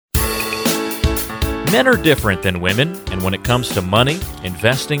Men are different than women, and when it comes to money,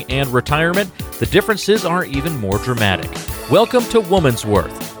 investing, and retirement, the differences are even more dramatic. Welcome to Woman's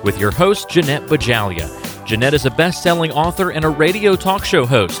Worth with your host, Jeanette Bajalia. Jeanette is a best-selling author and a radio talk show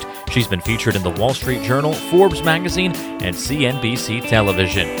host. She's been featured in the Wall Street Journal, Forbes magazine, and CNBC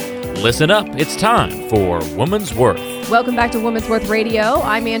television. Listen up, it's time for Woman's Worth. Welcome back to Woman's Worth Radio.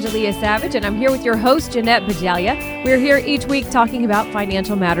 I'm Angelia Savage, and I'm here with your host, Jeanette Bajalia. We're here each week talking about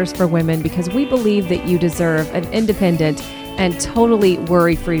financial matters for women because we believe that you deserve an independent and totally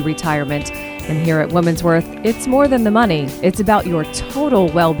worry-free retirement. And here at Woman's Worth, it's more than the money. It's about your total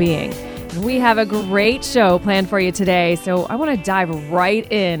well-being. We have a great show planned for you today, so I want to dive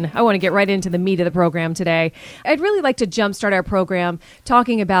right in. I want to get right into the meat of the program today. I'd really like to jumpstart our program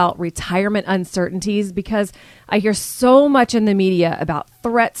talking about retirement uncertainties because I hear so much in the media about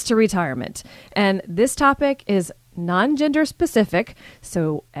threats to retirement. And this topic is non-gender specific,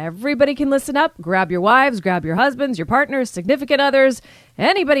 so everybody can listen up. Grab your wives, grab your husbands, your partners, significant others,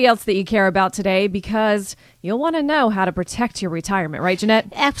 anybody else that you care about today, because you'll want to know how to protect your retirement. Right, Jeanette?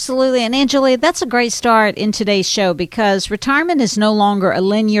 Absolutely. And Angelia, that's a great start in today's show because retirement is no longer a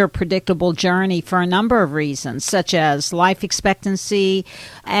linear, predictable journey for a number of reasons, such as life expectancy,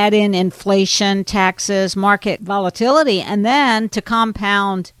 add in inflation, taxes, market volatility, and then to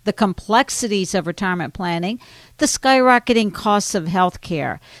compound the complexities of retirement planning, the skyrocketing costs of health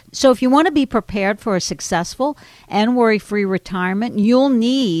care. So if you want to be prepared for a successful and worry-free retirement, you'll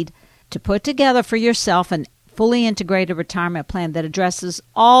need to put together for yourself an fully integrated retirement plan that addresses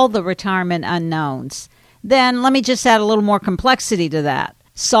all the retirement unknowns. Then let me just add a little more complexity to that.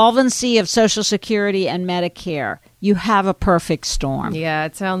 Solvency of Social Security and Medicare. You have a perfect storm. Yeah,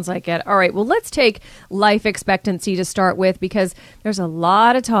 it sounds like it. All right, well, let's take life expectancy to start with because there's a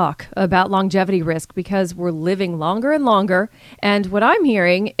lot of talk about longevity risk because we're living longer and longer. And what I'm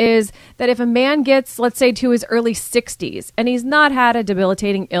hearing is that if a man gets, let's say, to his early 60s and he's not had a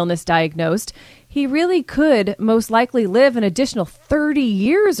debilitating illness diagnosed, he really could most likely live an additional 30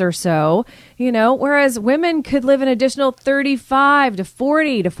 years or so, whereas women could live an additional 35 to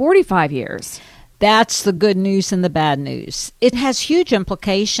 40 to 45 years. That's the good news and the bad news. It has huge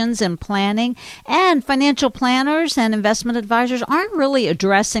implications in planning, and financial planners and investment advisors aren't really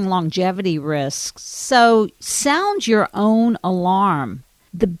addressing longevity risks. So sound your own alarm.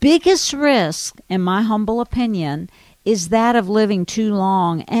 The biggest risk, in my humble opinion, is that of living too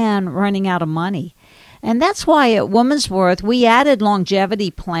long and running out of money. And that's why at Woman's Worth, we added longevity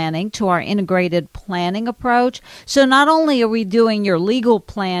planning to our integrated planning approach. So not only are we doing your legal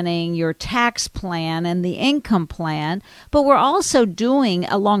planning, your tax plan, and the income plan, but we're also doing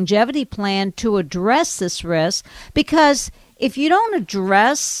a longevity plan to address this risk. Because if you don't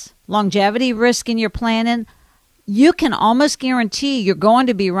address longevity risk in your planning, you can almost guarantee you're going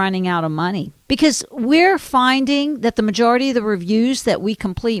to be running out of money. Because we're finding that the majority of the reviews that we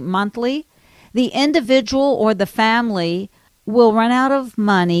complete monthly, the individual or the family will run out of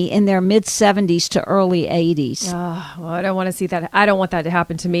money in their mid-70s to early 80s. Oh, well, I don't want to see that. I don't want that to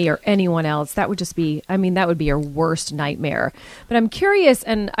happen to me or anyone else. That would just be, that would be your worst nightmare. But I'm curious,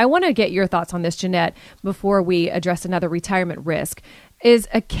 and I want to get your thoughts on this, Jeanette, before we address another retirement risk. Is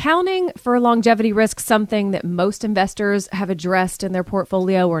accounting for longevity risk something that most investors have addressed in their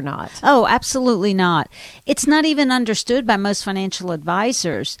portfolio or not? Oh, absolutely not. It's not even understood by most financial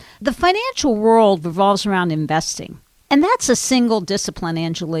advisors. The financial world revolves around investing. And that's a single discipline,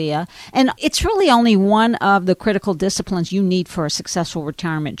 Angelia. And it's really only one of the critical disciplines you need for a successful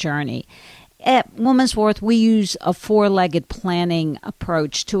retirement journey. At Woman's Worth, we use a four-legged planning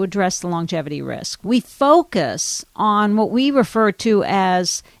approach to address the longevity risk. We focus on what we refer to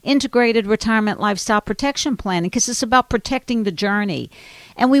as integrated retirement lifestyle protection planning because it's about protecting the journey.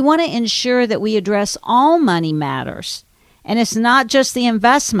 And we want to ensure that we address all money matters. And it's not just the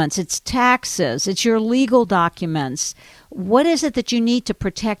investments, it's taxes, it's your legal documents. What is it that you need to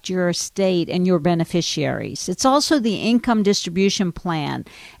protect your estate and your beneficiaries? It's also the income distribution plan.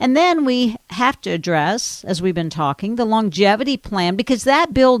 And then we have to address, as we've been talking, the longevity plan because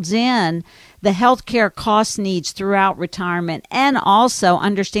that builds in the healthcare cost needs throughout retirement and also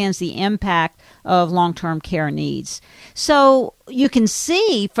understands the impact of long-term care needs. So you can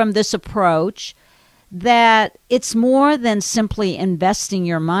see from this approach that it's more than simply investing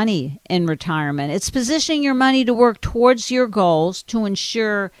your money in retirement. It's positioning your money to work towards your goals to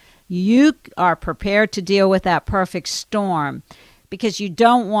ensure you are prepared to deal with that perfect storm because you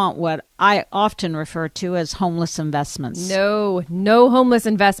don't want what I often refer to as homeless investments. No homeless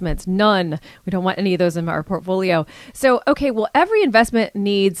investments, none. We don't want any of those in our portfolio. So, okay, well, every investment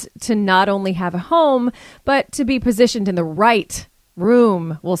needs to not only have a home, but to be positioned in the right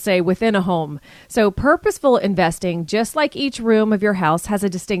room, we'll say, within a home. So purposeful investing, just like each room of your house, has a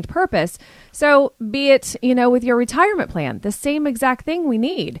distinct purpose. So be it, with your retirement plan, the same exact thing we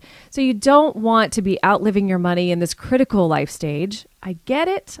need. So you don't want to be outliving your money in this critical life stage. I get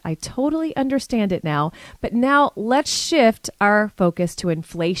it. I totally understand it now. But now let's shift our focus to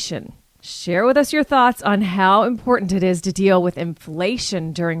inflation. Share with us your thoughts on how important it is to deal with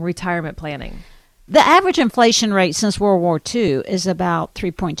inflation during retirement planning. The average inflation rate since World War II is about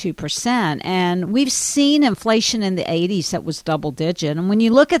 3.2%, and we've seen inflation in the 80s that was double digit. And when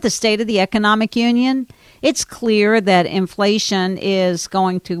you look at the State of the Economic Union, it's clear that inflation is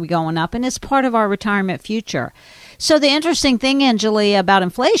going to be going up, and it's part of our retirement future. So the interesting thing, Angelia, about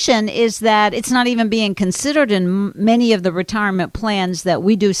inflation is that it's not even being considered in many of the retirement plans that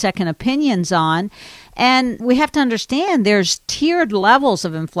we do second opinions on. And we have to understand there's tiered levels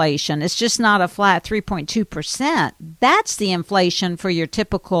of inflation. It's just not a flat 3.2%. That's the inflation for your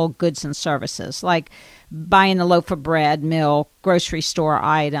typical goods and services, like buying a loaf of bread, milk, grocery store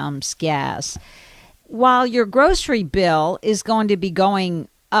items, gas. While your grocery bill is going to be going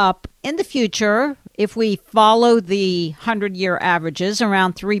up in the future, if we follow the 100-year averages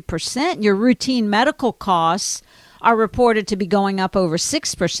around 3%, your routine medical costs are reported to be going up over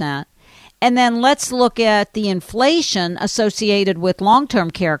 6%. And then let's look at the inflation associated with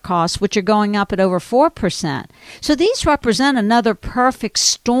long-term care costs, which are going up at over 4%. So these represent another perfect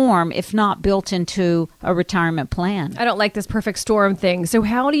storm, if not built into a retirement plan. I don't like this perfect storm thing. So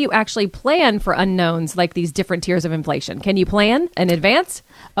how do you actually plan for unknowns like these different tiers of inflation? Can you plan in advance?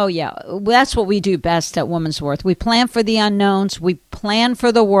 Oh, yeah. That's what we do best at Woman's Worth. We plan for the unknowns, we plan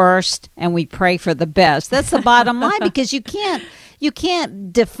for the worst, and we pray for the best. That's the bottom line, because you can't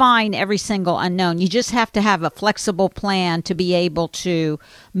define every single unknown. You just have to have a flexible plan to be able to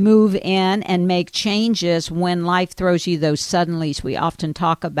move in and make changes when life throws you those suddenlies we often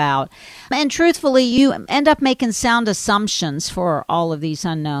talk about. And truthfully, you end up making sound assumptions for all of these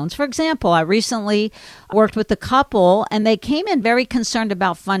unknowns. For example, I recently worked with a couple, and they came in very concerned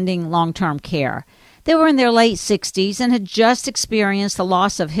about funding long-term care. They were in their late 60s and had just experienced the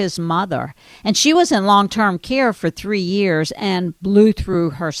loss of his mother. And she was in long-term care for 3 years and blew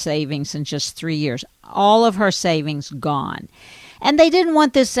through her savings in just 3 years. All of her savings gone. And they didn't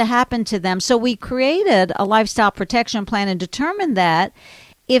want this to happen to them. So we created a lifestyle protection plan and determined that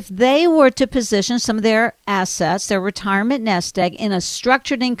if they were to position some of their assets, their retirement nest egg, in a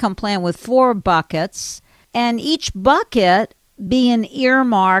structured income plan with 4 buckets, and each bucket being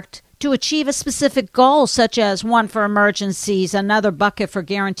earmarked to achieve a specific goal, such as one for emergencies, another bucket for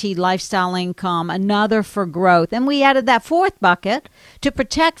guaranteed lifestyle income, another for growth. And we added that 4th bucket to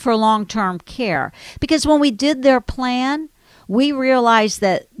protect for long-term care. Because when we did their plan, we realized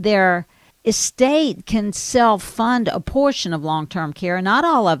that their estate can self-fund a portion of long-term care, not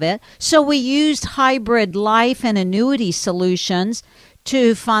all of it. So we used hybrid life and annuity solutions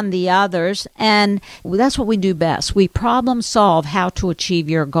to fund the others, and that's what we do best. We problem solve how to achieve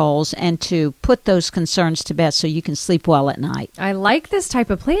your goals and to put those concerns to bed so you can sleep well at night. I like this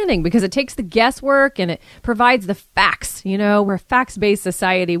type of planning because it takes the guesswork and it provides the facts. We're a facts-based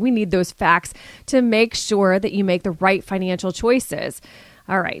society. We need those facts to make sure that you make the right financial choices.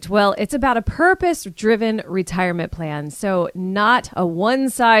 All right. Well, it's about a purpose-driven retirement plan. So not a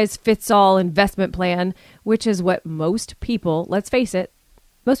one-size-fits-all investment plan, which is what most people, let's face it,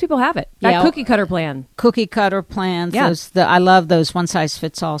 most people have it. That cookie cutter plan. Cookie cutter plans. Yeah. I love those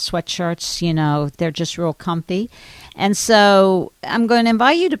one-size-fits-all sweatshirts. They're just real comfy. And so I'm going to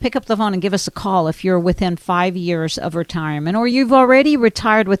invite you to pick up the phone and give us a call if you're within 5 years of retirement, or you've already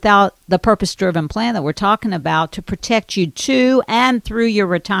retired without the purpose-driven plan that we're talking about to protect you to and through your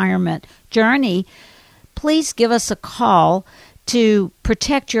retirement journey. Please give us a call to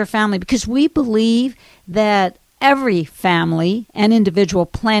protect your family, because we believe that every family and individual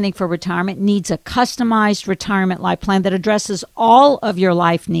planning for retirement needs a customized retirement life plan that addresses all of your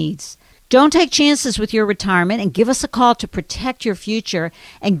life needs. Don't take chances with your retirement, and give us a call to protect your future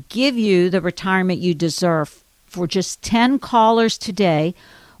and give you the retirement you deserve. For just 10 callers today,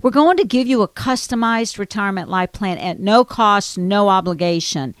 we're going to give you a customized retirement life plan at no cost, no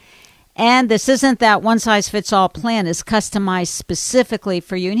obligation. And this isn't that one-size-fits-all plan. It's customized specifically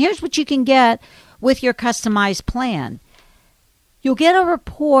for you. And here's what you can get with your customized plan. You'll get a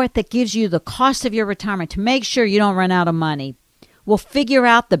report that gives you the cost of your retirement to make sure you don't run out of money. We'll figure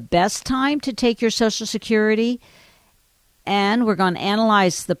out the best time to take your Social Security, and we're going to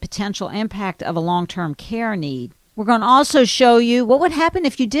analyze the potential impact of a long-term care need. We're going to also show you what would happen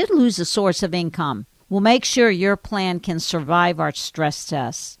if you did lose a source of income. We'll make sure your plan can survive our stress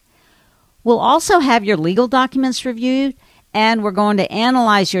tests. We'll also have your legal documents reviewed, And we're going to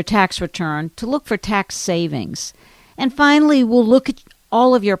analyze your tax return to look for tax savings. And finally, we'll look at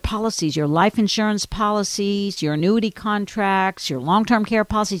all of your policies, your life insurance policies, your annuity contracts, your long-term care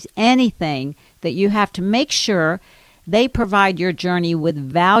policies, anything that you have to make sure they provide your journey with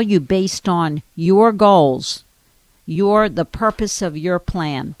value based on your goals, the purpose of your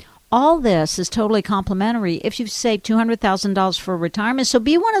plan. All this is totally complimentary if you've saved $200,000 for retirement. So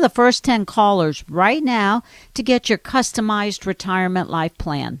be one of the first 10 callers right now to get your customized retirement life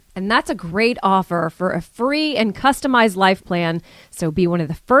plan. And that's a great offer for a free and customized life plan. So be one of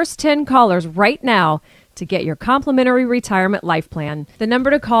the first 10 callers right now to get your complimentary retirement life plan. The number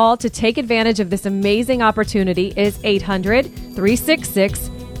to call to take advantage of this amazing opportunity is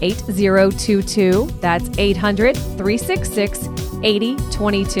 800-366-8022. That's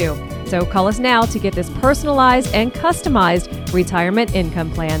 800-366-8022. So call us now to get this personalized and customized retirement income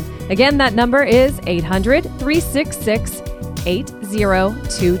plan. Again, that number is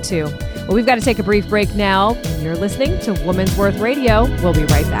 800-366-8022. Well, we've got to take a brief break now. And you're listening to Woman's Worth Radio. We'll be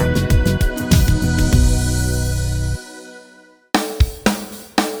right back.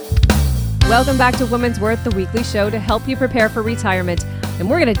 Welcome back to Woman's Worth, the weekly show to help you prepare for retirement. And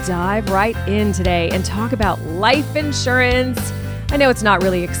we're going to dive right in today and talk about life insurance. I know it's not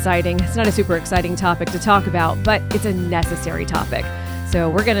really exciting. It's not a super exciting topic to talk about, but it's a necessary topic. So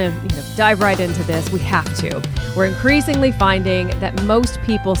we're going to dive right into this. We have to. We're increasingly finding that most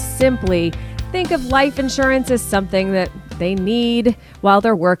people simply think of life insurance as something that they need while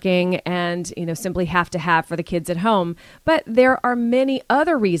they're working and, simply have to have for the kids at home. But there are many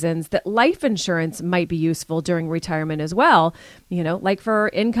other reasons that life insurance might be useful during retirement as well, like for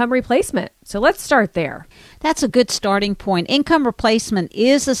income replacement. So let's start there. That's a good starting point. Income replacement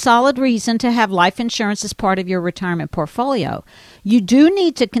is a solid reason to have life insurance as part of your retirement portfolio. You do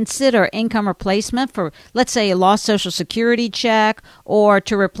need to consider income replacement for, let's say, a lost Social Security check or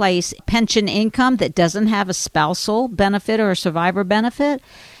to replace pension income that doesn't have a spousal benefit or a survivor benefit.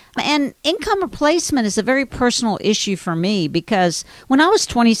 And income replacement is a very personal issue for me because when I was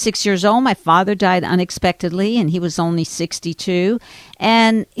 26 years old, my father died unexpectedly and he was only 62.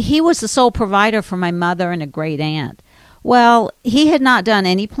 And he was the sole provider for my mother and a great aunt. Well, he had not done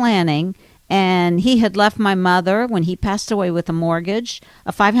any planning. And he had left my mother, when he passed away, with a mortgage,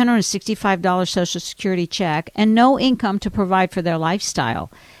 a $565 Social Security check, and no income to provide for their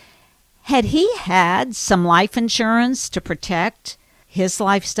lifestyle. Had he had some life insurance to protect his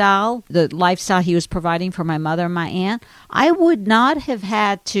lifestyle, the lifestyle he was providing for my mother and my aunt, I would not have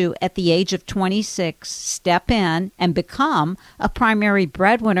had to, at the age of 26, step in and become a primary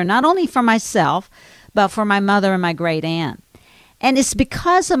breadwinner, not only for myself, but for my mother and my great aunt. And it's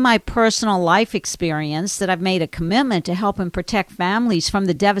because of my personal life experience that I've made a commitment to help and protect families from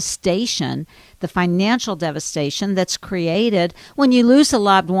the devastation, the financial devastation that's created when you lose a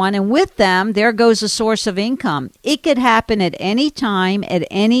loved one, and with them, there goes a source of income. It could happen at any time, at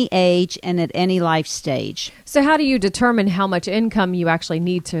any age, and at any life stage. So how do you determine how much income you actually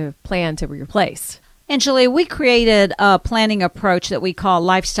need to plan to replace? And Julia, we created a planning approach that we call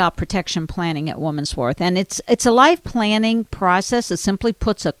lifestyle protection planning at Woman's Worth. And it's a life planning process that simply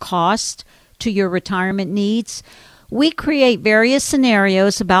puts a cost to your retirement needs. We create various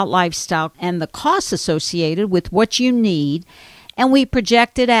scenarios about lifestyle and the costs associated with what you need, and we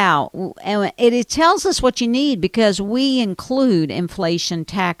project it out. And it tells us what you need because we include inflation,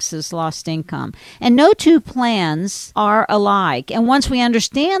 taxes, lost income. And no two plans are alike. And once we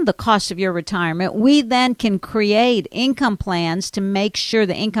understand the cost of your retirement, we then can create income plans to make sure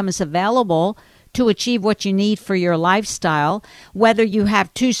the income is available to achieve what you need for your lifestyle, whether you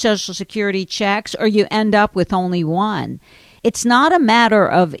have 2 Social Security checks or you end up with only one. It's not a matter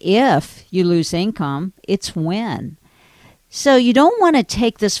of if you lose income, it's when. So you don't want to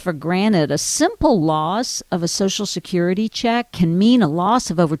take this for granted. A simple loss of a Social Security check can mean a loss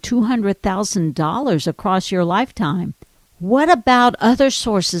of over $200,000 across your lifetime. What about other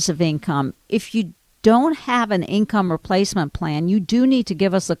sources of income? If you don't have an income replacement plan, you do need to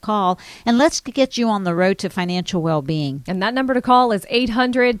give us a call, and let's get you on the road to financial well-being. And that number to call is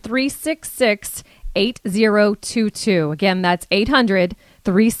 800-366-8022. Again, that's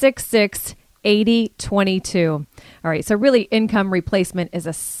 800-366-8022. All right, so really income replacement is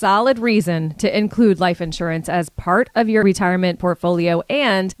a solid reason to include life insurance as part of your retirement portfolio,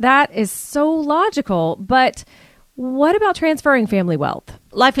 and that is so logical. But what about transferring family wealth?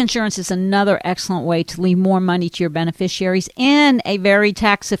 Life insurance is another excellent way to leave more money to your beneficiaries in a very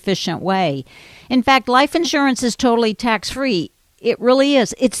tax-efficient way. In fact, life insurance is totally tax-free. It really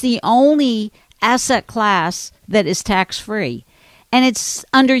is. It's the only asset class that is tax-free. and it's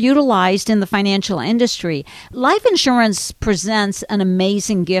underutilized in the financial industry. Life insurance presents an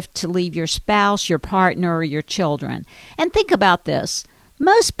amazing gift to leave your spouse, your partner, or your children. And think about this.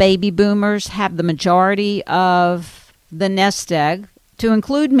 Most baby boomers have the majority of the nest egg, to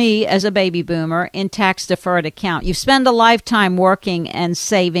include me as a baby boomer, in tax-deferred account. You spend a lifetime working and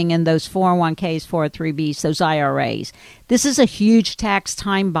saving in those 401ks, 403bs, those IRAs. This is a huge tax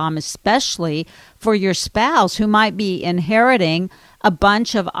time bomb, especially for your spouse who might be inheriting a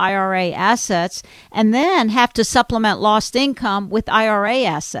bunch of IRA assets and then have to supplement lost income with IRA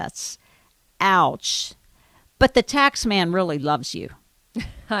assets. Ouch. But the tax man really loves you.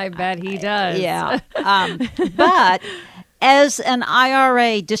 I bet he does. Yeah. But as an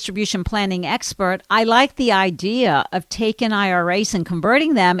IRA distribution planning expert, I like the idea of taking IRAs and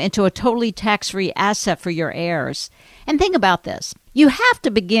converting them into a totally tax-free asset for your heirs. And think about this. You have to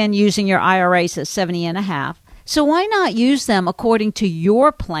begin using your IRAs at 70 and a half. So why not use them according to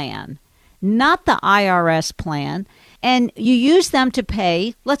your plan, not the IRS plan? And you use them to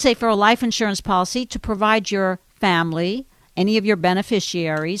pay, let's say for a life insurance policy, to provide your family, any of your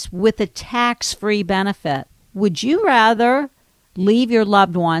beneficiaries, with a tax-free benefit. Would you rather leave your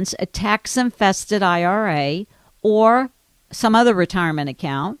loved ones a tax-infested IRA or some other retirement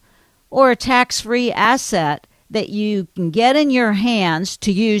account or a tax-free asset that you can get in your hands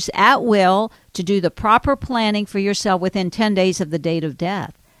to use at will to do the proper planning for yourself within 10 days of the date of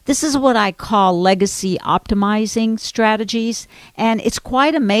death? This is what I call legacy optimizing strategies, and it's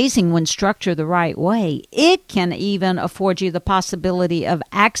quite amazing when structured the right way. It can even afford you the possibility of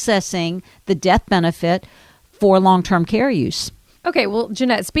accessing the death benefit for long-term care use. Okay, well,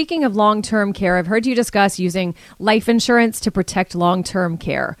 Jeanette, speaking of long-term care, I've heard you discuss using life insurance to protect long-term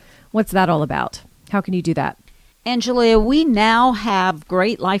care. What's that all about? How can you do that? Angelia, we now have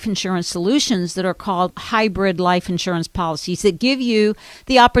great life insurance solutions that are called hybrid life insurance policies that give you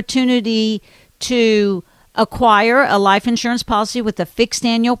the opportunity to acquire a life insurance policy with a fixed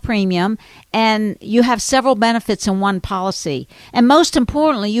annual premium, and you have several benefits in one policy. And most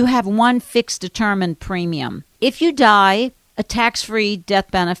importantly, you have one fixed determined premium. If you die, a tax-free death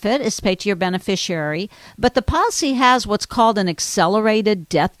benefit is paid to your beneficiary, but the policy has what's called an accelerated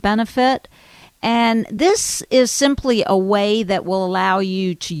death benefit. And this is simply a way that will allow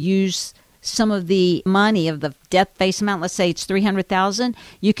you to use some of the money of the death face amount. Let's say it's $300,000.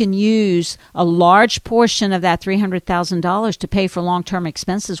 You can use a large portion of that $300,000 to pay for long-term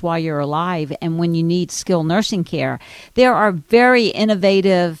expenses while you're alive and when you need skilled nursing care. There are very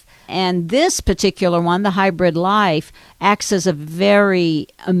innovative, and this particular one, the Hybrid Life, acts as a very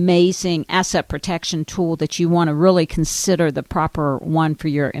amazing asset protection tool that you want to really consider the proper one for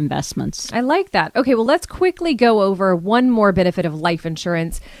your investments. I like that. Okay, well, let's quickly go over one more benefit of life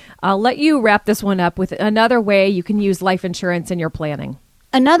insurance. I'll let you wrap this one up with another way you can use life insurance in your planning.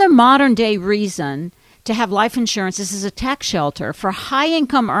 Another modern day reason to have life insurance is as a tax shelter. For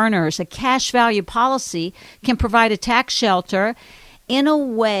high-income earners, a cash value policy can provide a tax shelter in a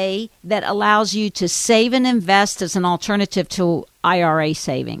way that allows you to save and invest as an alternative to IRA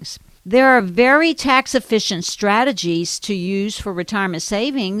savings. There are very tax-efficient strategies to use for retirement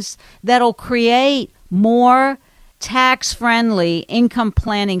savings that'll create more tax-friendly income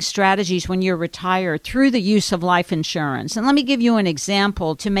planning strategies when you're retired through the use of life insurance. And let me give you an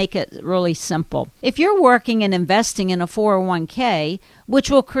example to make it really simple. If you're working and investing in a 401k,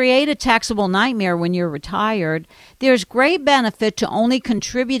 which will create a taxable nightmare when you're retired, there's great benefit to only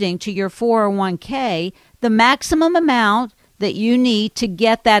contributing to your 401k the maximum amount that you need to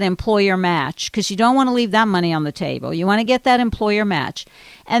get that employer match, because you don't want to leave that money on the table. You want to get that employer match.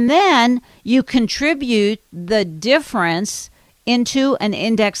 And then you contribute the difference into an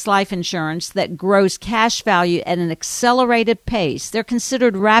indexed life insurance that grows cash value at an accelerated pace. They're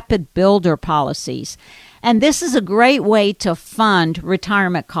considered rapid builder policies. And this is a great way to fund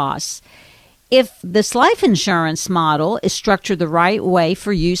retirement costs. If this life insurance model is structured the right way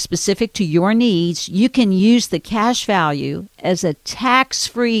for you, specific to your needs, you can use the cash value as a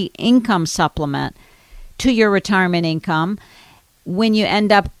tax-free income supplement to your retirement income when you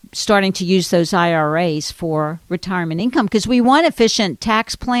end up starting to use those IRAs for retirement income. Because we want efficient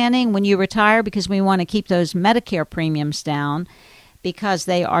tax planning when you retire, because we want to keep those Medicare premiums down, because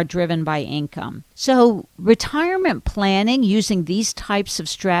they are driven by income. So retirement planning using these types of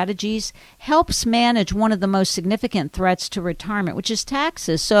strategies helps manage one of the most significant threats to retirement, which is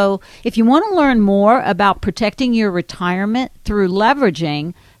taxes. So if you want to learn more about protecting your retirement through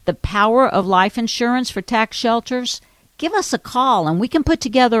leveraging the power of life insurance for tax shelters, give us a call and we can put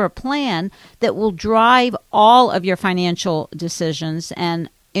together a plan that will drive all of your financial decisions and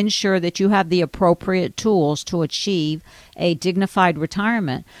ensure that you have the appropriate tools to achieve a dignified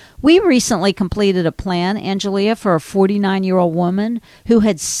retirement. We recently completed a plan, Angelia, for a 49-year-old woman who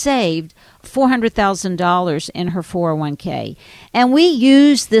had saved $400,000 in her 401k. And we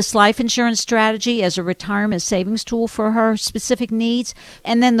used this life insurance strategy as a retirement savings tool for her specific needs.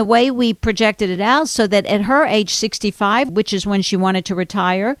 And then the way we projected it out so that at her age 65, which is when she wanted to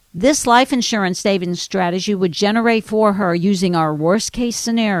retire, this life insurance savings strategy would generate for her, using our worst case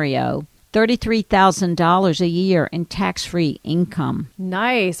scenario, $33,000 a year in tax-free income.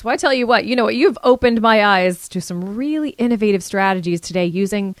 Nice. Well, I tell you what, you've opened my eyes to some really innovative strategies today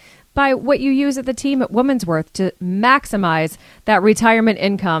using by what you use at the team at Women's Worth to maximize that retirement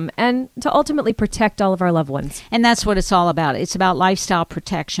income and to ultimately protect all of our loved ones. And that's what it's all about. It's about lifestyle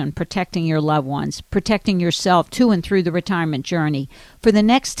protection, protecting your loved ones, protecting yourself to and through the retirement journey. For the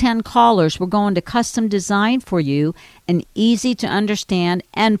next 10 callers, we're going to custom design for you an easy to understand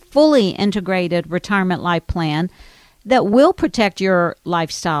and fully integrated retirement life plan that will protect your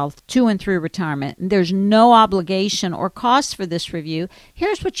lifestyle to and through retirement. There's no obligation or cost for this review.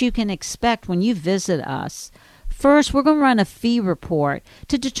 Here's what you can expect when you visit us. First, we're going to run a fee report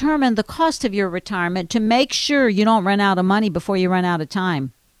to determine the cost of your retirement to make sure you don't run out of money before you run out of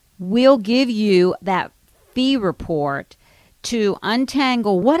time. We'll give you that fee report to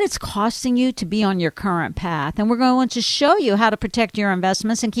untangle what it's costing you to be on your current path. And we're going to show you how to protect your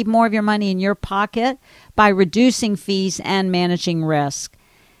investments and keep more of your money in your pocket by reducing fees and managing risk.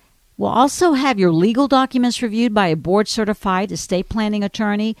 We'll also have your legal documents reviewed by a board-certified estate planning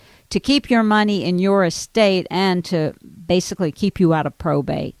attorney to keep your money in your estate and to basically keep you out of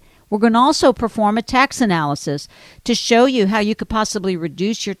probate. We're going to also perform a tax analysis to show you how you could possibly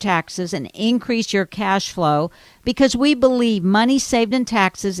reduce your taxes and increase your cash flow, because we believe money saved in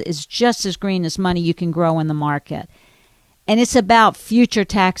taxes is just as green as money you can grow in the market. And it's about future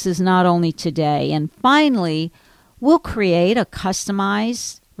taxes, not only today. And finally, we'll create a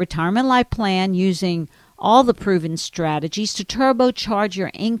customized retirement life plan using all the proven strategies to turbocharge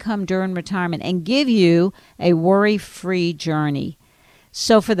your income during retirement and give you a worry-free journey.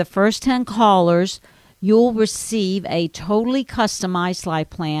 So for the first 10 callers, you'll receive a totally customized life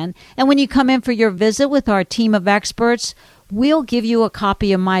plan. And when you come in for your visit with our team of experts, we'll give you a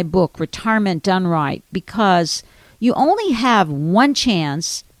copy of my book, Retirement Done Right, because you only have one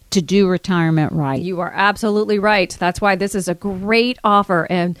chance to do retirement right. You are absolutely right. That's why this is a great offer,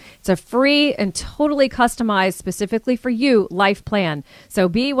 and it's a free and totally customized specifically for you life plan. So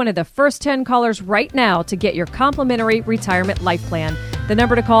be one of the first 10 callers right now to get your complimentary retirement life plan. The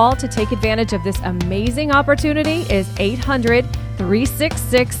number to call to take advantage of this amazing opportunity is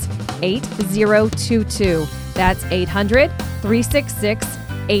 800-366-8022. That's 800-366-8022.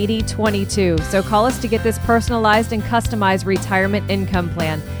 8022. So call us to get this personalized and customized retirement income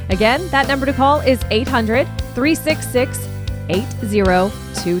plan. Again, that number to call is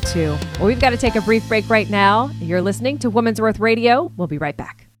 800-366-8022. Well, we've got to take a brief break right now. You're listening to Women's Worth Radio. We'll be right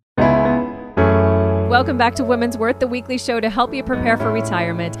back. Welcome back to Women's Worth, the weekly show to help you prepare for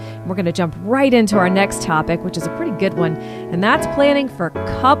retirement. We're going to jump right into our next topic, which is a pretty good one, and that's planning for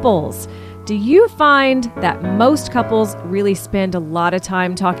couples. Do you find that most couples really spend a lot of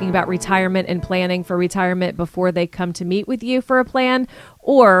time talking about retirement and planning for retirement before they come to meet with you for a plan?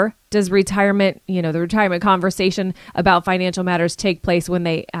 Or does retirement, the retirement conversation about financial matters take place when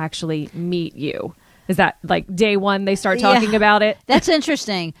they actually meet you? Is that like day one they start talking about it? That's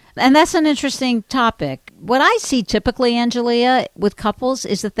interesting. And that's an interesting topic. What I see typically, Angelia, with couples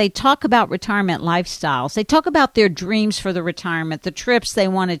is that they talk about retirement lifestyles. They talk about their dreams for the retirement, the trips they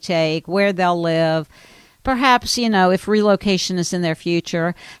want to take, where they'll live, perhaps, if relocation is in their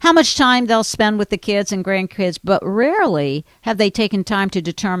future, how much time they'll spend with the kids and grandkids, but rarely have they taken time to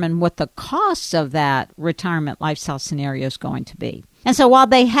determine what the cost of that retirement lifestyle scenario is going to be. And so while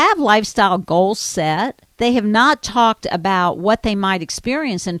they have lifestyle goals set, they have not talked about what they might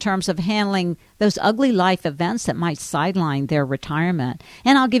experience in terms of handling those ugly life events that might sideline their retirement.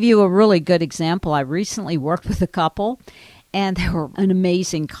 And I'll give you a really good example. I recently worked with a couple, and they were an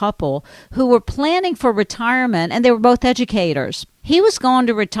amazing couple who were planning for retirement, and they were both educators. He was going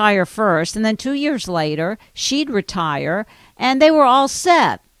to retire first, and then 2 years later, she'd retire, and they were all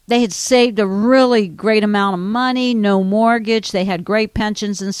set. They had saved a really great amount of money, no mortgage. They had great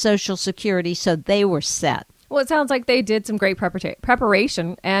pensions and Social Security, so they were set. Well, it sounds like they did some great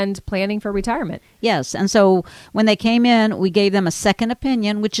preparation and planning for retirement. Yes, and so when they came in, we gave them a second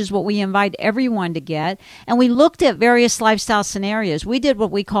opinion, which is what we invite everyone to get, and we looked at various lifestyle scenarios. We did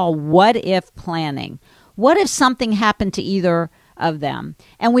what we call what-if planning. What if something happened to either of them,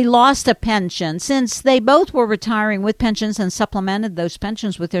 and we lost a pension, since they both were retiring with pensions and supplemented those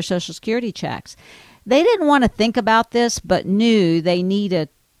pensions with their Social Security checks? They didn't want to think about this, but knew they needed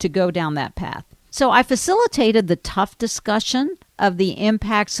to go down that path. So I facilitated the tough discussion of the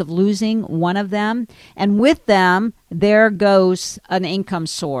impacts of losing one of them. And with them, there goes an income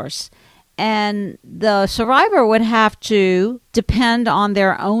source. And the survivor would have to depend on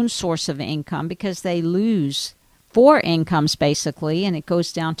their own source of income because they lose 4 incomes basically, and it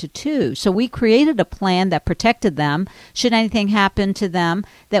goes down to 2. So we created a plan that protected them should anything happen to them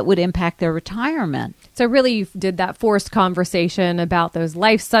that would impact their retirement. So really you did that forced conversation about those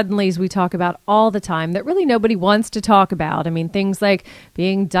life suddenlies we talk about all the time that really nobody wants to talk about. I mean, things like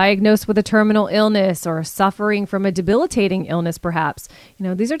being diagnosed with a terminal illness or suffering from a debilitating illness, perhaps. You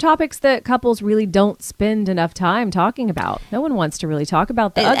know, these are topics that couples really don't spend enough time talking about. No one wants to really talk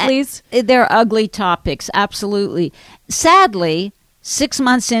about the uglies. They're ugly topics, absolutely. Sadly, 6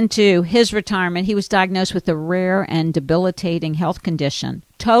 months into his retirement, he was diagnosed with a rare and debilitating health condition.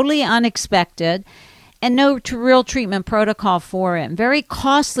 Totally unexpected. And no real treatment protocol for it. Very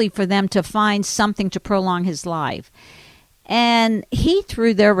costly for them to find something to prolong his life. And he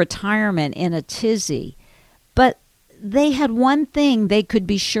threw their retirement in a tizzy. But they had one thing they could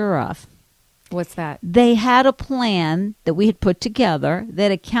be sure of. What's that? They had a plan that we had put together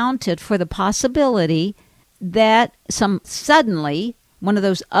that accounted for the possibility that suddenly one of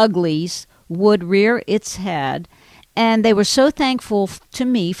those uglies would rear its head. And they were so thankful to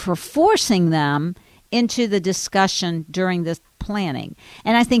me for forcing them into the discussion during the planning.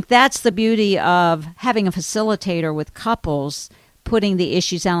 And I think that's the beauty of having a facilitator with couples putting the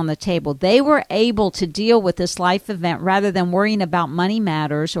issues out on the table. They were able to deal with this life event rather than worrying about money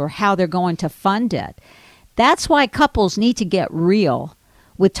matters or how they're going to fund it. That's why couples need to get real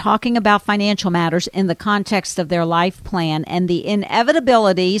with talking about financial matters in the context of their life plan and the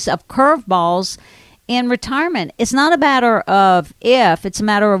inevitabilities of curveballs in retirement. It's not a matter of if, it's a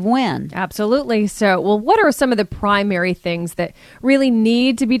matter of when. Absolutely. So, well, what are some of the primary things that really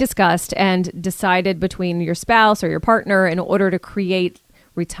need to be discussed and decided between your spouse or your partner in order to create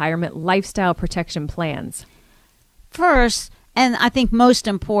retirement lifestyle protection plans? First, and I think most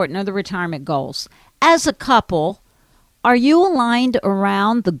important, are the retirement goals. As a couple, are you aligned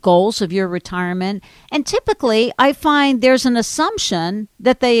around the goals of your retirement? And typically, I find there's an assumption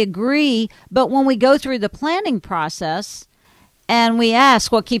that they agree, but when we go through the planning process and we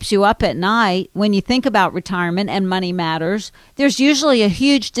ask what keeps you up at night when you think about retirement and money matters, there's usually a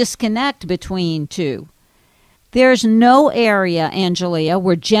huge disconnect between two. There's no area, Angelia,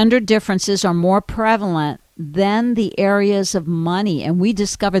 where gender differences are more prevalent than the areas of money, and we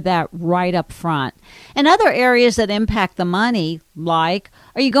discovered that right up front. And other areas that impact the money, like,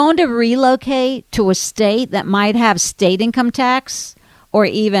 are you going to relocate to a state that might have state income tax or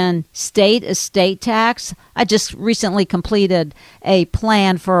even state estate tax? I just recently completed a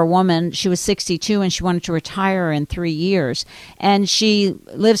plan for a woman. She was 62 and she wanted to retire in 3 years. And she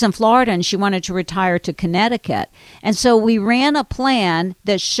lives in Florida and she wanted to retire to Connecticut. And so we ran a plan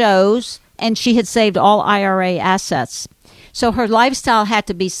that shows, and she had saved all IRA assets. So her lifestyle had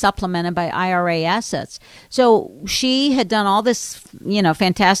to be supplemented by IRA assets. So she had done all this,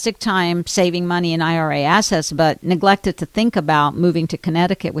 fantastic time saving money in IRA assets, but neglected to think about moving to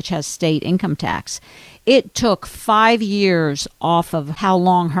Connecticut, which has state income tax. It took 5 years off of how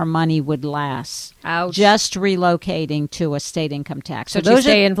long her money would last. Ouch. Just relocating to a state income tax. So did you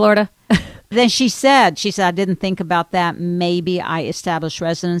stay in Florida? Then she said, I didn't think about that. Maybe I establish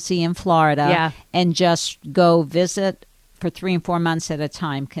residency in Florida and just go visit for 3 and 4 months at a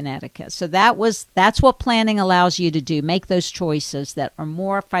time, Connecticut. So that's what planning allows you to do. Make those choices that are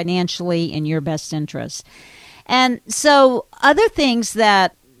more financially in your best interest. And so other things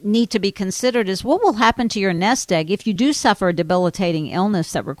that need to be considered is what will happen to your nest egg if you do suffer a debilitating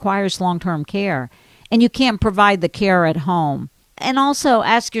illness that requires long-term care and you can't provide the care at home. And also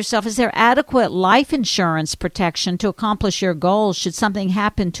ask yourself, is there adequate life insurance protection to accomplish your goals should something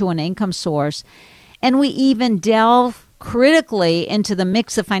happen to an income source? And we even delve critically into the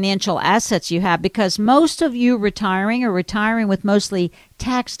mix of financial assets you have, because most of you retiring are retiring with mostly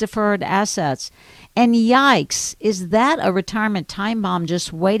tax-deferred assets. And yikes, is that a retirement time bomb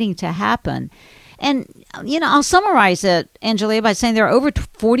just waiting to happen? And, I'll summarize it, Angelia, by saying there are over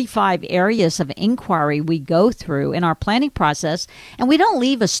 45 areas of inquiry we go through in our planning process, and we don't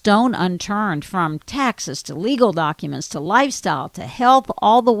leave a stone unturned, from taxes to legal documents to lifestyle to health,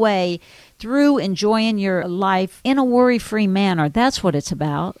 all the way through enjoying your life in a worry-free manner. That's what it's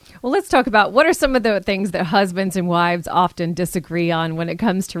about. Well, let's talk about what are some of the things that husbands and wives often disagree on when it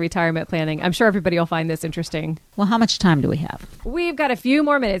comes to retirement planning. I'm sure everybody will find this interesting. Well, how much time do we have? We've got a few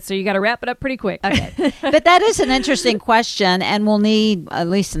more minutes, so you got to wrap it up pretty quick. Okay. But that is an interesting question, and we'll need at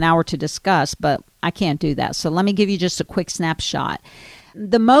least an hour to discuss. But I can't do that. So let me give you just a quick snapshot.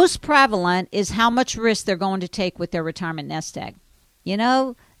 The most prevalent is how much risk they're going to take with their retirement nest egg. You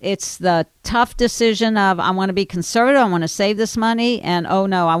know, it's the tough decision of, I want to be conservative, I want to save this money, and oh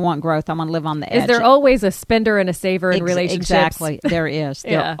no, I want growth, I want to live on the edge. Is there always a spender and a saver in relationships? Exactly, there is. Yeah.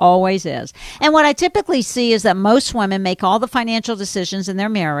 There always is. And what I typically see is that most women make all the financial decisions in their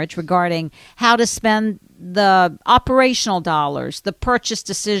marriage regarding how to spend the operational dollars, the purchase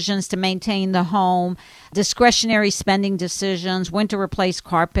decisions to maintain the home, discretionary spending decisions, when to replace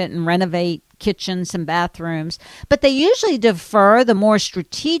carpet and renovate kitchens and bathrooms. But they usually defer the more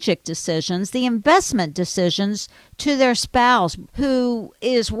strategic decisions, the investment decisions, to their spouse, who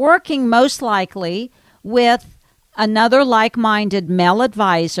is working most likely with another like-minded male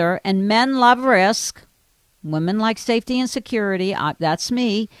advisor. And men love risk. Women like safety and security. That's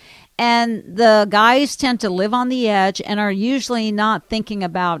me. And the guys tend to live on the edge and are usually not thinking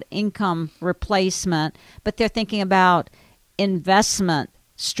about income replacement, but they're thinking about investment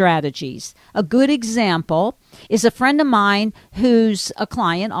strategies. A good example is a friend of mine who's a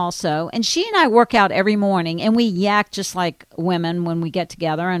client also, and she and I work out every morning, and we yak just like women when we get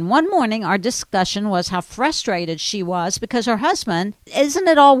together. And one morning our discussion was how frustrated she was because her husband isn't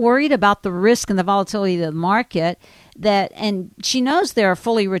at all worried about the risk and the volatility of the market, and she knows they're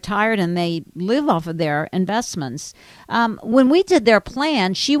fully retired and they live off of their investments. When we did their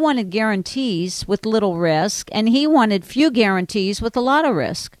plan, she wanted guarantees with little risk, and he wanted few guarantees with a lot of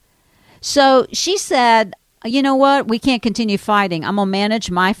risk. So she said, you know what? We can't continue fighting. I'm going to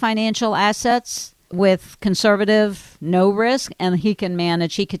manage my financial assets with conservative, no risk, and he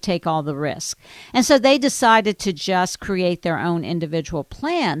could take all the risk. And so they decided to just create their own individual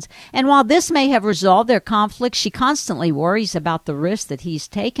plans. And while this may have resolved their conflict, she constantly worries about the risk that he's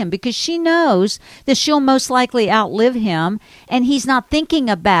taken because she knows that she'll most likely outlive him, and he's not thinking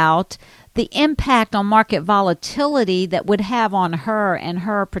about the impact on market volatility that would have on her and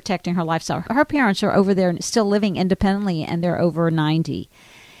her protecting her lifestyle. Her parents are over there still living independently, and they're over 90.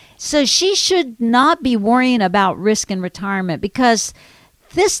 So she should not be worrying about risk in retirement because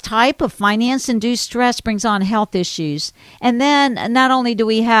this type of finance-induced stress brings on health issues. And then not only do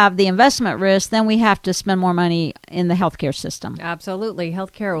we have the investment risk, then we have to spend more money in the healthcare system. Absolutely.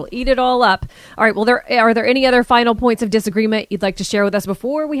 Healthcare will eat it all up. All right. Well, are there any other final points of disagreement you'd like to share with us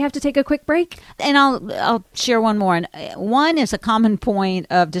before we have to take a quick break? And I'll share one more. And one is a common point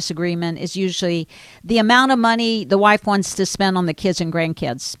of disagreement is usually the amount of money the wife wants to spend on the kids and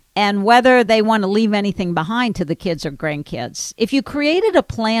grandkids, and whether they want to leave anything behind to the kids or grandkids. If you created a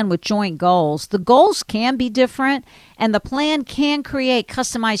plan with joint goals, the goals can be different, and the plan can create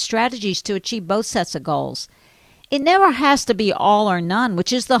customized strategies to achieve both sets of goals. It never has to be all or none,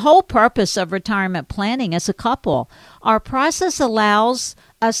 which is the whole purpose of retirement planning as a couple. Our process allows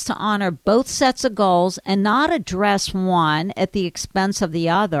us to honor both sets of goals and not address one at the expense of the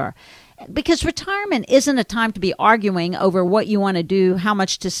other. Because retirement isn't a time to be arguing over what you want to do, how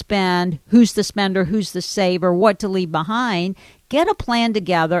much to spend, who's the spender, who's the saver, what to leave behind. Get a plan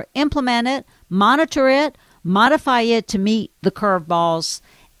together, implement it, monitor it, modify it to meet the curveballs,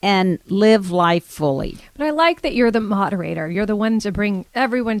 and live life fully. But I like that you're the moderator. You're the one to bring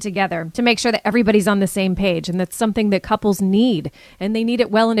everyone together to make sure that everybody's on the same page. And that's something that couples need. And they need it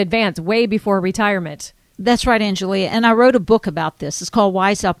well in advance, way before retirement. That's right, Angelia. And I wrote a book about this. It's called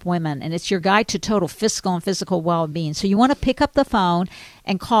Wise Up Women, and it's your guide to total fiscal and physical well-being. So you want to pick up the phone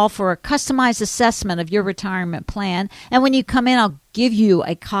and call for a customized assessment of your retirement plan. And when you come in, I'll give you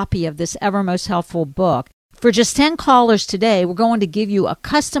a copy of this ever most helpful book. For just 10 callers today, we're going to give you a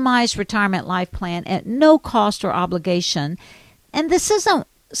customized retirement life plan at no cost or obligation. And this isn't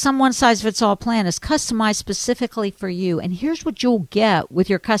some one-size-fits-all plan. It's customized specifically for you. And here's what you'll get with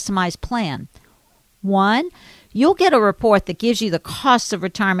your customized plan. 1, you'll get a report that gives you the cost of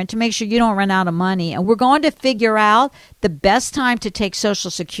retirement to make sure you don't run out of money. And we're going to figure out the best time to take Social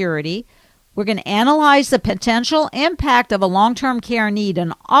Security. We're going to analyze the potential impact of a long-term care need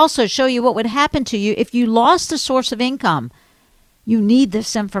and also show you what would happen to you if you lost a source of income. You need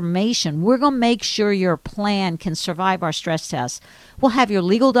this information. We're going to make sure your plan can survive our stress tests. We'll have your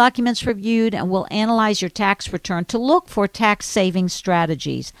legal documents reviewed, and we'll analyze your tax return to look for tax-saving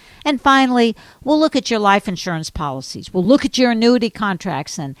strategies. And finally, we'll look at your life insurance policies. We'll look at your annuity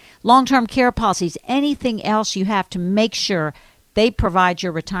contracts and long-term care policies, anything else you have to make sure they provide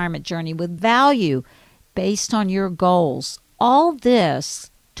your retirement journey with value based on your goals. All this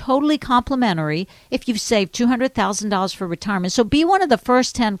totally complimentary if you've saved $200,000 for retirement. So be one of the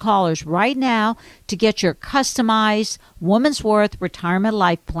first 10 callers right now to get your customized Woman's Worth retirement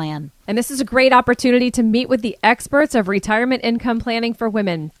life plan. And this is a great opportunity to meet with the experts of retirement income planning for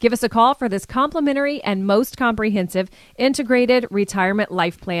women. Give us a call for this complimentary and most comprehensive integrated retirement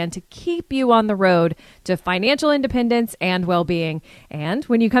life plan to keep you on the road to financial independence and well-being. And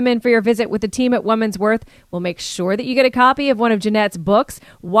when you come in for your visit with the team at Woman's Worth, we'll make sure that you get a copy of one of Jeanette's books,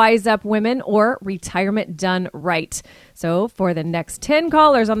 Wise Up Women or Retirement Done Right. So for the next 10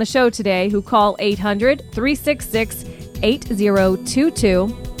 callers on the show today who call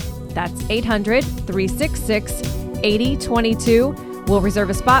 800-366-8022, that's 800-366-8022. We'll reserve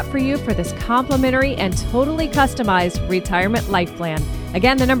a spot for you for this complimentary and totally customized retirement life plan.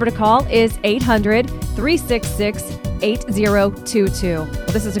 Again, the number to call is 800-366-8022. Well,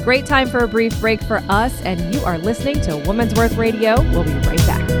 this is a great time for a brief break for us, and you are listening to Woman's Worth Radio. We'll be right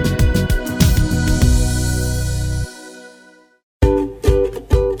back.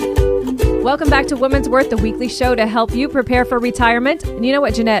 Welcome back to Woman's Worth, the weekly show to help you prepare for retirement. And you know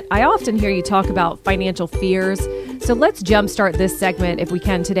what, Jeanette? I often hear you talk about financial fears. So let's jumpstart this segment, if we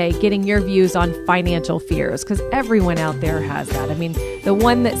can today, getting your views on financial fears, because everyone out there has that. I mean, the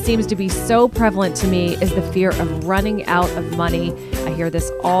one that seems to be so prevalent to me is the fear of running out of money. I hear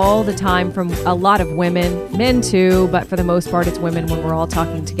this all the time from a lot of women, men too, but for the most part, it's women when we're all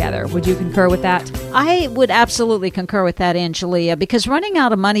talking together. Would you concur with that? I would absolutely concur with that, Angelia, because running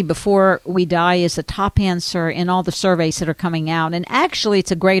out of money before we die is a top answer in all the surveys that are coming out. And actually,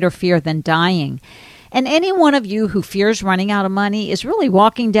 it's a greater fear than dying. And any one of you who fears running out of money is really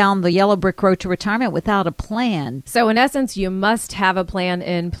walking down the yellow brick road to retirement without a plan. So in essence, you must have a plan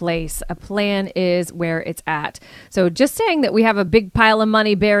in place. A plan is where it's at. So just saying that we have a big pile of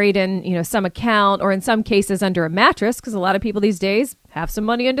money buried in, some account or in some cases under a mattress, because a lot of people these days have some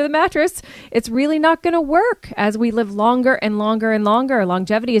money under the mattress, it's really not going to work as we live longer and longer and longer.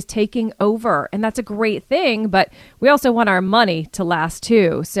 Longevity is taking over, and that's a great thing, but we also want our money to last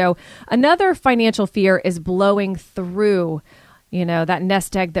too. So another financial fear is blowing through that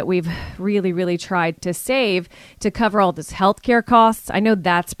nest egg that we've really, really tried to save to cover all this healthcare costs. I know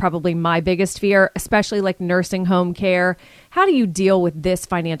that's probably my biggest fear, especially like nursing home care. How do you deal with this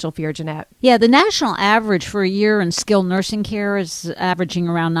financial fear, Jeanette? Yeah, the national average for a year in skilled nursing care is averaging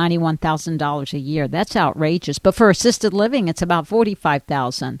around $91,000 a year. That's outrageous. But for assisted living, it's about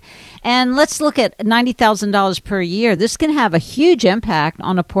 $45,000. And let's look at $90,000 per year. This can have a huge impact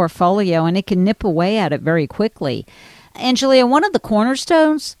on a portfolio, and it can nip away at it very quickly. Angelia, one of the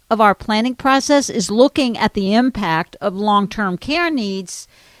cornerstones of our planning process is looking at the impact of long-term care needs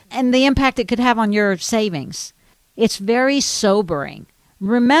and the impact it could have on your savings. It's very sobering.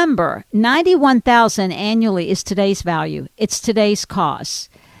 Remember, $91,000 annually is today's value. It's today's cost.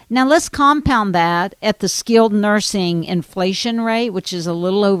 Now let's compound that at the skilled nursing inflation rate, which is a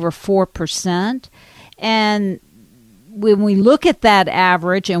little over 4%. And when we look at that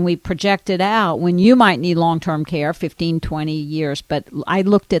average and we project it out, when you might need long-term care, 15, 20 years, but I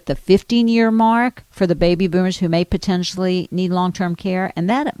looked at the 15-year mark for the baby boomers who may potentially need long-term care, and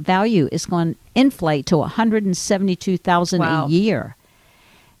that value is going to inflate to $172,000 Wow. a year.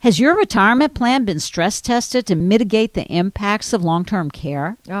 Has your retirement plan been stress tested to mitigate the impacts of long-term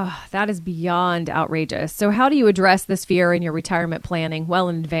care? Oh, that is beyond outrageous. So how do you address this fear in your retirement planning well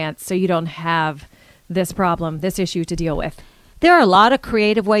in advance so you don't have this problem, this issue to deal with? There are a lot of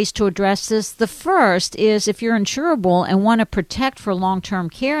creative ways to address this. The first is if you're insurable and want to protect for long-term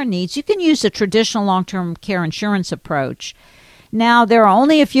care needs, you can use a traditional long-term care insurance approach. Now, there are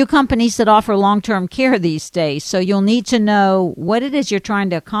only a few companies that offer long-term care these days, so you'll need to know what it is you're trying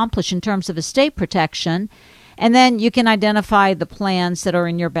to accomplish in terms of estate protection, and then you can identify the plans that are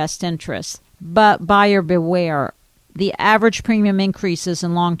in your best interest. But buyer beware. The average premium increases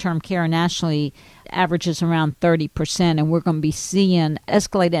in long-term care nationally averages around 30%, and we're going to be seeing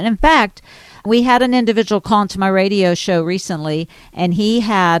escalate. And in fact, we had an individual call into my radio show recently, and he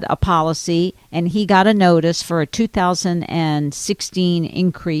had a policy, and he got a notice for a 2016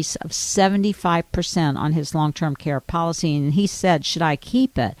 increase of 75% on his long-term care policy, and he said, should I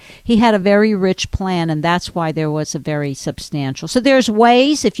keep it? He had a very rich plan, and that's why there was a very substantial. So there's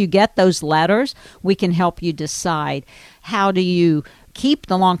ways, if you get those letters, we can help you decide how do you keep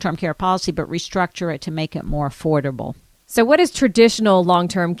the long-term care policy but restructure it to make it more affordable. So what is traditional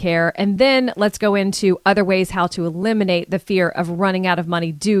long-term care? And then let's go into other ways how to eliminate the fear of running out of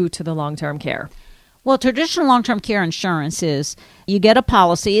money due to the long-term care. Well, traditional long-term care insurance is you get a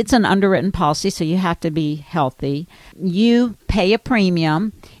policy. It's an underwritten policy, so you have to be healthy. You pay a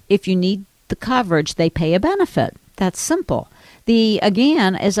premium. If you need the coverage, they pay a benefit. That's simple.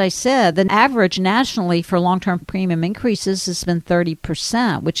 Again, as I said, the average nationally for long-term premium increases has been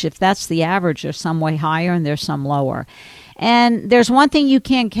 30%, which if that's the average, there's some way higher and there's some lower. And there's one thing you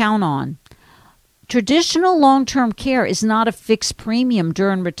can't count on. Traditional long-term care is not a fixed premium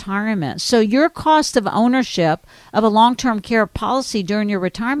during retirement. So your cost of ownership of a long-term care policy during your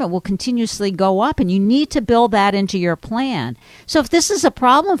retirement will continuously go up, and you need to build that into your plan. So if this is a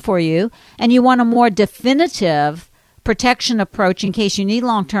problem for you and you want a more definitive protection approach in case you need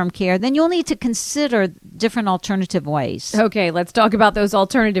long-term care, then you'll need to consider different alternative ways. Okay, let's talk about those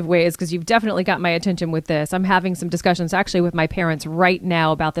alternative ways, because you've definitely got my attention with this. I'm having some discussions actually with my parents right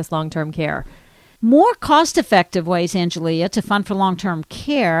now about this long-term care. More cost-effective ways, Angelia, to fund for long-term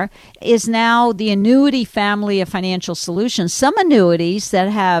care is now the annuity family of financial solutions. Some annuities that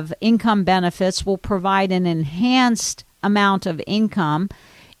have income benefits will provide an enhanced amount of income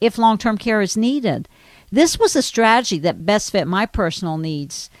if long-term care is needed. This was a strategy that best fit my personal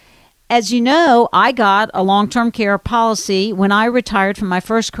needs. As you know, I got a long-term care policy when I retired from my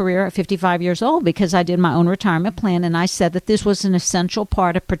first career at 55 years old because I did my own retirement plan, and I said that this was an essential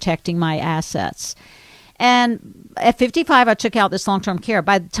part of protecting my assets. And at 55, I took out this long-term care.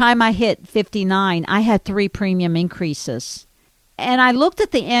 By the time I hit 59, I had 3 premium increases. And I looked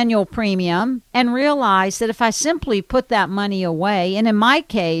at the annual premium and realized that if I simply put that money away, and in my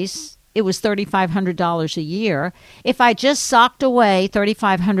case, it was $3,500 a year. If I just socked away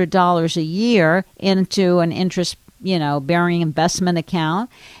 $3,500 a year into an interest-bearing investment account,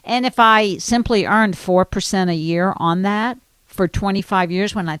 and if I simply earned 4% a year on that for 25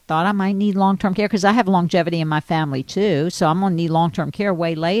 years when I thought I might need long-term care, because I have longevity in my family too, so I'm going to need long-term care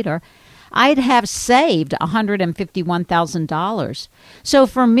way later, I'd have saved $151,000. So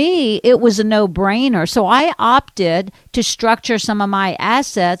for me, it was a no-brainer. So I opted to structure some of my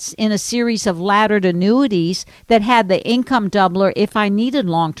assets in a series of laddered annuities that had the income doubler if I needed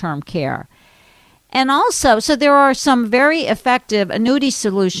long-term care. And also, so there are some very effective annuity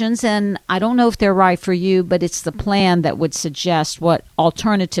solutions, and I don't know if they're right for you, but it's the plan that would suggest what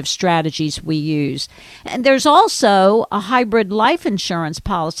alternative strategies we use. And there's also a hybrid life insurance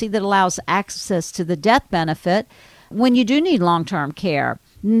policy that allows access to the death benefit when you do need long-term care.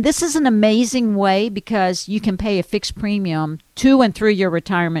 This is an amazing way because you can pay a fixed premium to and through your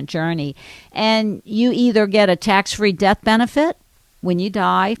retirement journey, and you either get a tax-free death benefit when you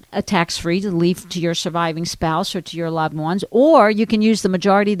die, a tax-free to leave to your surviving spouse or to your loved ones, or you can use the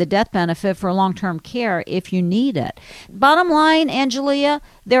majority of the death benefit for long-term care if you need it. Bottom line, Angelia,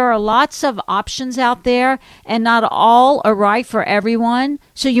 there are lots of options out there, and not all are right for everyone.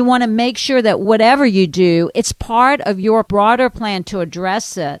 So you want to make sure that whatever you do, it's part of your broader plan to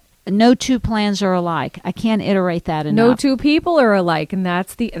address it. No two plans are alike. I can't iterate that enough. No two people are alike, and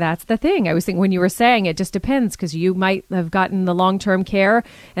that's the thing. I was thinking when you were saying it just depends, because you might have gotten the long-term care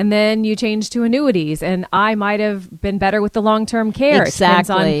and then you changed to annuities, and I might have been better with the long-term care.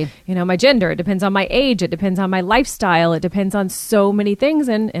 Exactly. It depends on, my gender. It depends on my age. It depends on my lifestyle. It depends on so many things,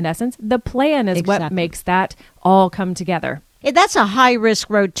 and in essence, the plan is what makes that all come together. That's a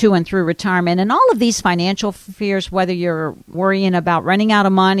high-risk road to and through retirement. And all of these financial fears, whether you're worrying about running out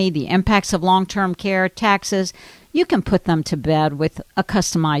of money, the impacts of long-term care, taxes, you can put them to bed with a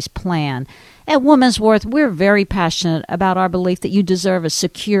customized plan. At Woman's Worth, we're very passionate about our belief that you deserve a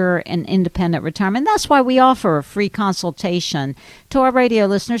secure and independent retirement. That's why we offer a free consultation to our radio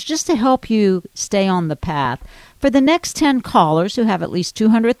listeners just to help you stay on the path. For the next 10 callers who have at least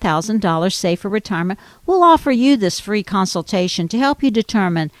 $200,000 saved for retirement, we'll offer you this free consultation to help you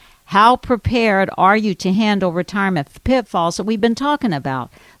determine how prepared are you to handle retirement pitfalls that we've been talking about.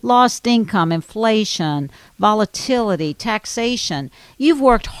 Lost income, inflation, volatility, taxation. You've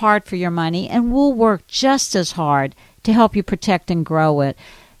worked hard for your money, and we'll work just as hard to help you protect and grow it.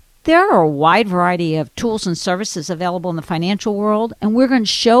 There are a wide variety of tools and services available in the financial world, and we're going to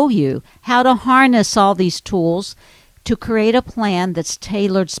show you how to harness all these tools to create a plan that's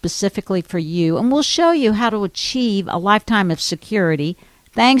tailored specifically for you. And we'll show you how to achieve a lifetime of security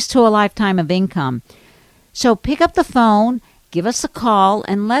thanks to a lifetime of income. So pick up the phone, give us a call,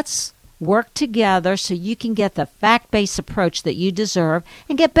 and let's work together so you can get the fact-based approach that you deserve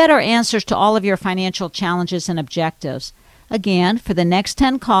and get better answers to all of your financial challenges and objectives. Again, for the next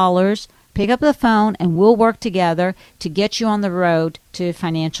 10 callers, pick up the phone and we'll work together to get you on the road to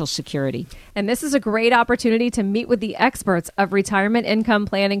financial security. And this is a great opportunity to meet with the experts of retirement income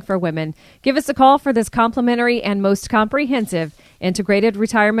planning for women. Give us a call for this complimentary and most comprehensive integrated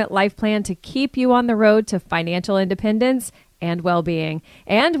retirement life plan to keep you on the road to financial independence and well-being.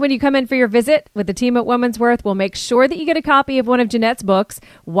 And when you come in for your visit with the team at Woman's Worth, we'll make sure that you get a copy of one of Jeanette's books,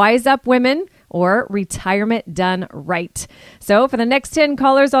 Wise Up Women, or Retirement Done Right. So for the next 10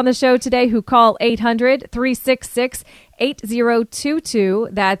 callers on the show today who call 800-366-8022,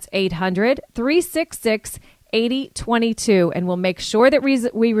 that's 800-366-8022. 8022, and we'll make sure that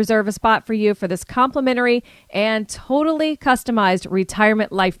we reserve a spot for you for this complimentary and totally customized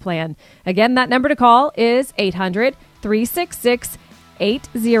retirement life plan. Again, that number to call is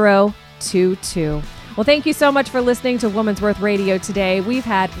 800-366-8022. Well, thank you so much for listening to Woman's Worth Radio today. We've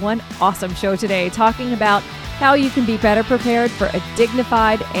had one awesome show today talking about how you can be better prepared for a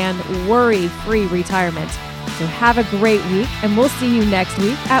dignified and worry-free retirement. So have a great week, and we'll see you next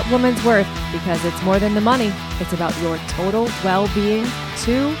week at Woman's Worth, because it's more than the money. It's about your total well-being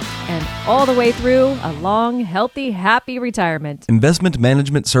to and all the way through a long, healthy, happy retirement. Investment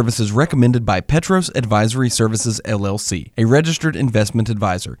management services recommended by Petros Advisory Services, LLC, a registered investment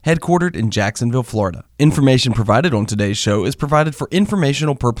advisor, headquartered in Jacksonville, Florida. Information provided on today's show is provided for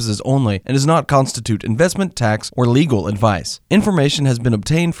informational purposes only and does not constitute investment, tax, or legal advice. Information has been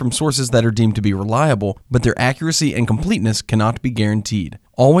obtained from sources that are deemed to be reliable, but their accuracy and completeness cannot be guaranteed.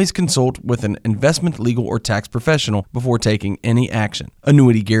 Always consult with an investment, legal, or tax professional before taking any action.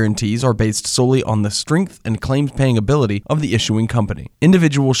 Annuity guarantees are based solely on the strength and claims-paying ability of the issuing company.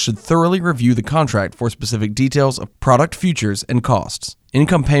 Individuals should thoroughly review the contract for specific details of product features and costs.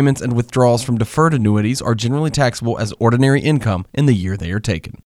 Income payments and withdrawals from deferred annuities are generally taxable as ordinary income in the year they are taken.